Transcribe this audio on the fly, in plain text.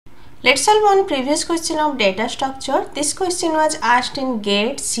Let's solve one previous question of data structure. This question was asked in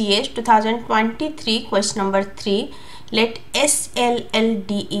GATE CS 2023 question number 3. Let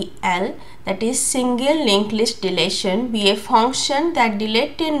SLLdel, that is single linked list deletion, be a function that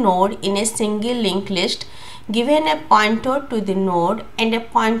deletes a node in a single linked list given a pointer to the node and a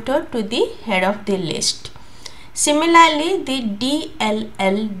pointer to the head of the list. Similarly, the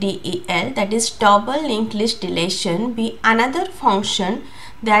DLLdel, that is double linked list deletion, be another function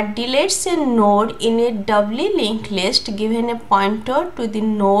that deletes a node in a doubly linked list given a pointer to the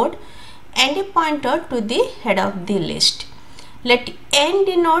node and a pointer to the head of the list. Let n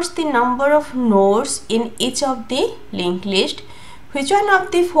denotes the number of nodes in each of the linked list. Which one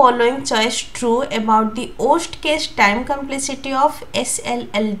of the following choice true about the worst case time complexity of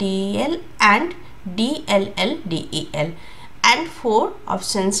SLLdel and DLLdel? And 4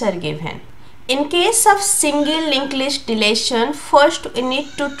 options are given. In case of single linked list deletion, first we need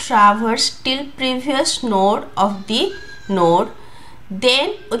to traverse till previous node of the node.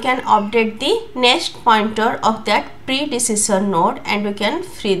 Then we can update the next pointer of that predecessor node and we can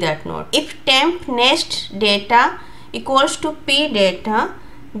free that node. If temp next data equals to p data,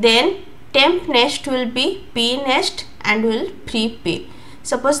 then temp next will be p next and will free p.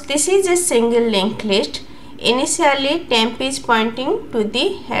 Suppose this is a single linked list. Initially temp is pointing to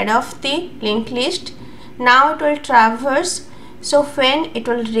the head of the linked list. Now it will traverse. So when it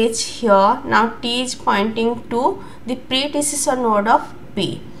will reach here, now t is pointing to the predecessor node of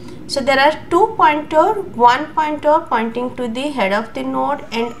p. So there are two pointers, one pointer pointing to the head of the node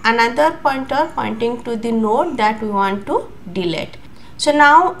and another pointer pointing to the node that we want to delete. So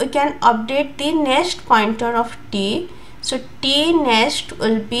now we can update the next pointer of t. So t next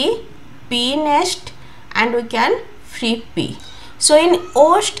will be p next and we can free p. So in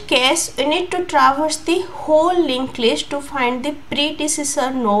worst case, we need to traverse the whole linked list to find the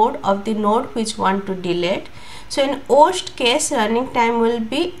predecessor node of the node which want to delete. So in worst case, running time will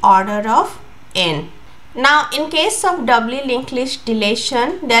be order of n. Now in case of doubly linked list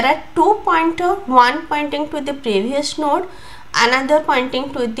deletion, there are two pointers, one pointing to the previous node, another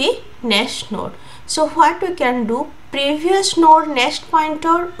pointing to the next node. So what we can do, previous node next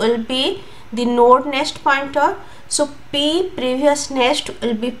pointer will be the node next pointer. So p previous next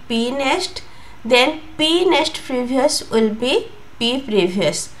will be p next, then p next previous will be p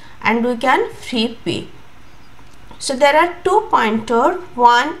previous and we can free p. So there are two pointers,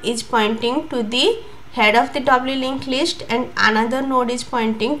 one is pointing to the head of the doubly linked list and another node is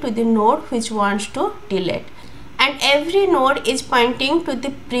pointing to the node which wants to delete. And every node is pointing to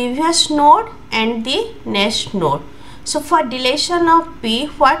the previous node and the next node. So for deletion of p,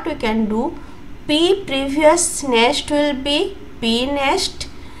 what we can do, p previous next will be p next,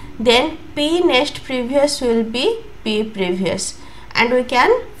 then p next previous will be p previous and we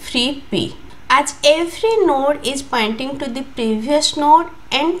can free p. As every node is pointing to the previous node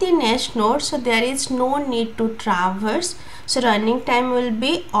and the next node, so there is no need to traverse. So running time will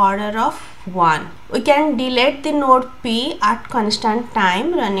be order of 1. We can delete the node p at constant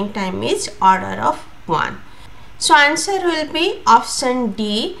time. Running time is order of 1. So answer will be option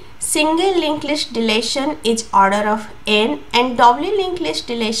D. Single linked list deletion is order of n and doubly linked list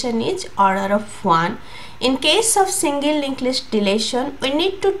deletion is order of 1. In case of single linked list deletion, we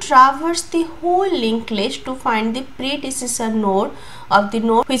need to traverse the whole linked list to find the predecessor node of the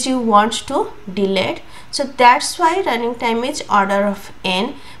node which you want to delete. So that's why running time is order of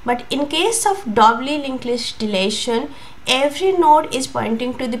n. But in case of doubly linked list deletion, every node is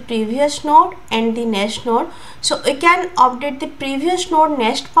pointing to the previous node and the next node. So we can update the previous node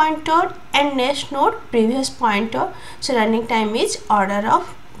next pointer and next node previous pointer. So running time is order of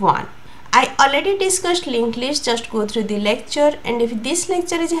 1. I already discussed linked list, just go through the lecture, and if this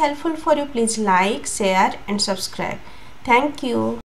lecture is helpful for you, please like, share and subscribe. Thank you.